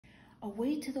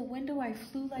Away to the window I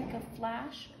flew like a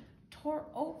flash, tore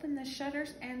open the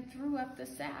shutters and threw up the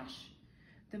sash.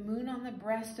 The moon on the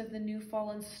breast of the new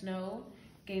fallen snow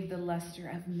gave the luster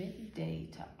of midday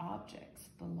to objects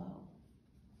below.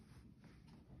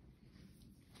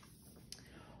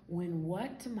 When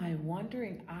what to my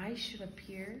wondering eyes should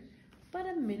appear but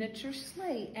a miniature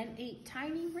sleigh and 8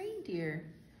 tiny reindeer.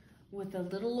 With a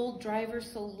little old driver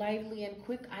so lively and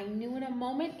quick, I knew in a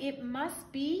moment it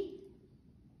must be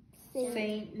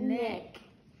Saint Nick.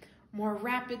 More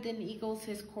rapid than eagles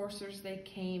his coursers they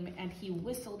came, and he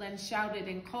whistled and shouted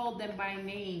and called them by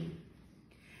name.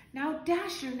 Now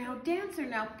Dasher, now Dancer,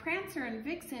 now Prancer and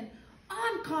Vixen,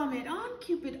 on Comet, on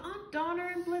Cupid, on Donner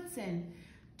and Blitzen.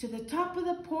 To the top of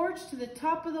the porch, to the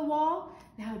top of the wall,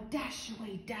 now dash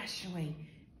away, dash away,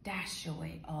 dash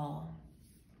away all.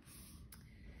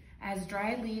 As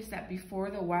dry leaves that before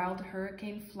the wild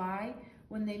hurricane fly,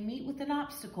 when they meet with an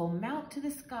obstacle, mount to the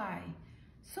sky,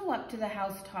 so up to the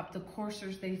housetop the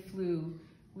coursers they flew,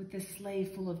 with the sleigh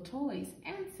full of toys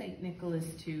and St. Nicholas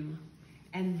too.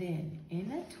 And then,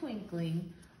 in a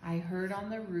twinkling, I heard on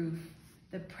the roof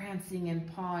the prancing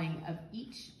and pawing of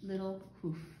each little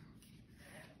hoof.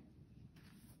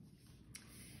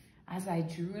 As I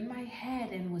drew in my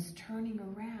head and was turning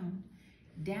around,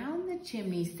 down the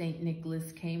chimney St.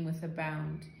 Nicholas came with a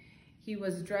bound. He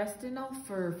was dressed in all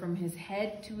fur from his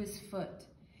head to his foot,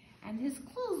 and his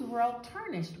clothes were all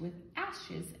tarnished with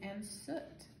ashes and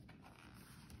soot.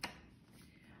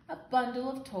 A bundle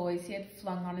of toys he had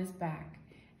flung on his back,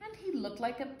 and he looked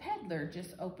like a peddler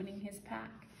just opening his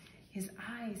pack. His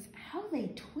eyes, how they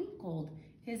twinkled.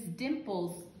 His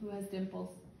dimples, who has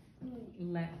dimples?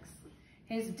 Lex.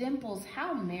 His dimples,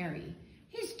 how merry.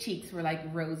 His cheeks were like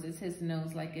roses, his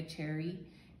nose like a cherry.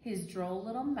 His droll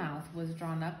little mouth was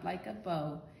drawn up like a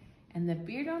bow, and the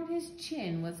beard on his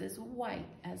chin was as white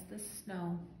as the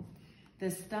snow. The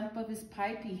stump of his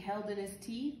pipe he held in his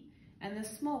teeth, and the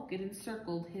smoke it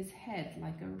encircled his head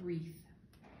like a wreath.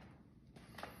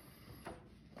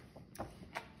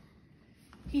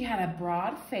 He had a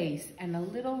broad face and a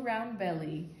little round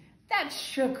belly that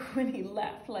shook when he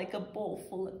laughed like a bowl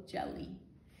full of jelly.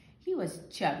 He was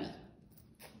chubby.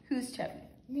 Who's chubby?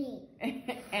 Me.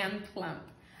 And plump,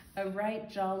 a right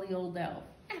jolly old elf.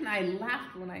 And I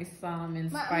laughed when I saw him in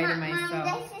spite of myself. Mom,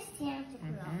 that's just Santa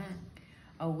Claus.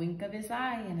 A wink of his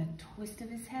eye and a twist of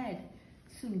his head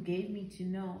soon gave me to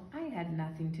know I had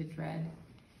nothing to dread.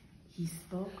 He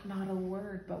spoke not a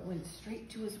word, but went straight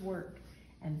to his work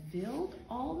and filled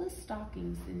all the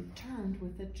stockings and turned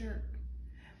with a jerk.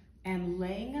 And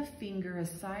laying a finger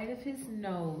aside of his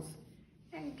nose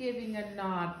and giving a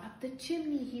nod, up the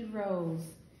chimney he rose.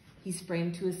 He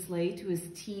sprang to his sleigh, to his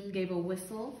team gave a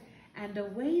whistle, and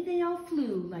away they all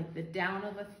flew like the down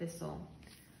of a thistle.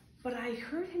 But I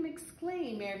heard him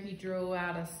exclaim ere he drove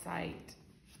out of sight,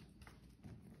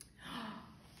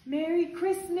 "Merry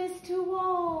Christmas to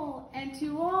all, and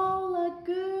to all